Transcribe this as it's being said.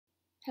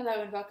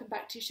Hello and welcome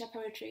back to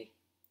Chapeauetry.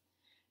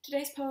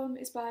 Today's poem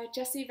is by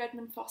Jessie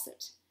Redmon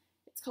Fauset.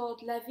 It's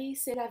called Vie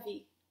C'est La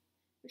Vie,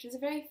 which is a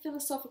very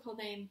philosophical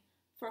name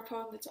for a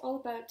poem that's all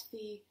about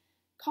the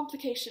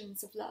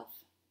complications of love.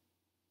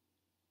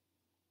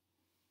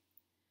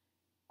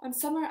 On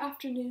summer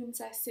afternoons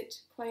I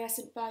sit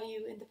quiescent by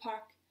you in the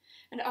park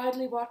and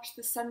idly watch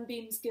the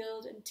sunbeams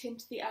gild and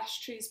tint the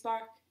ash tree's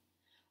bark,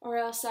 or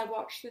else I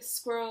watch the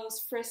squirrels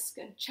frisk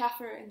and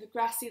chaffer in the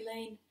grassy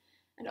lane,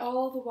 and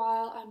all the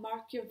while I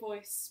mark your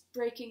voice,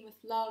 breaking with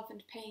love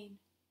and pain.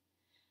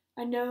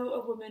 I know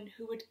a woman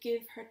who would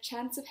give her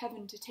chance of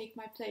heaven to take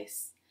my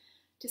place,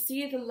 to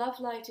see the love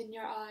light in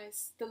your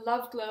eyes, the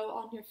love glow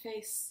on your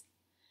face.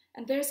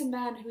 And there's a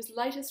man whose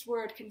lightest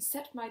word can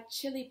set my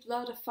chilly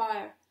blood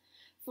afire.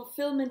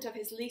 Fulfillment of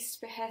his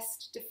least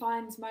behest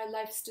defines my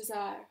life's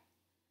desire.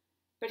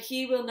 But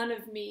he will none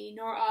of me,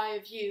 nor I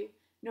of you,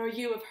 nor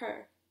you of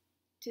her.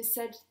 'Tis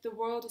said the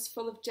world is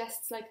full of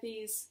jests like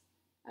these.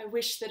 I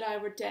wish that I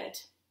were dead.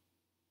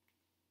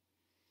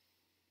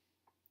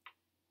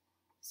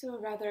 So a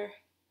rather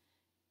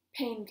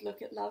pained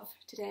look at love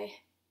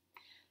today.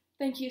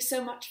 Thank you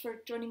so much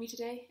for joining me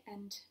today,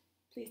 and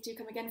please do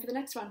come again for the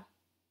next one.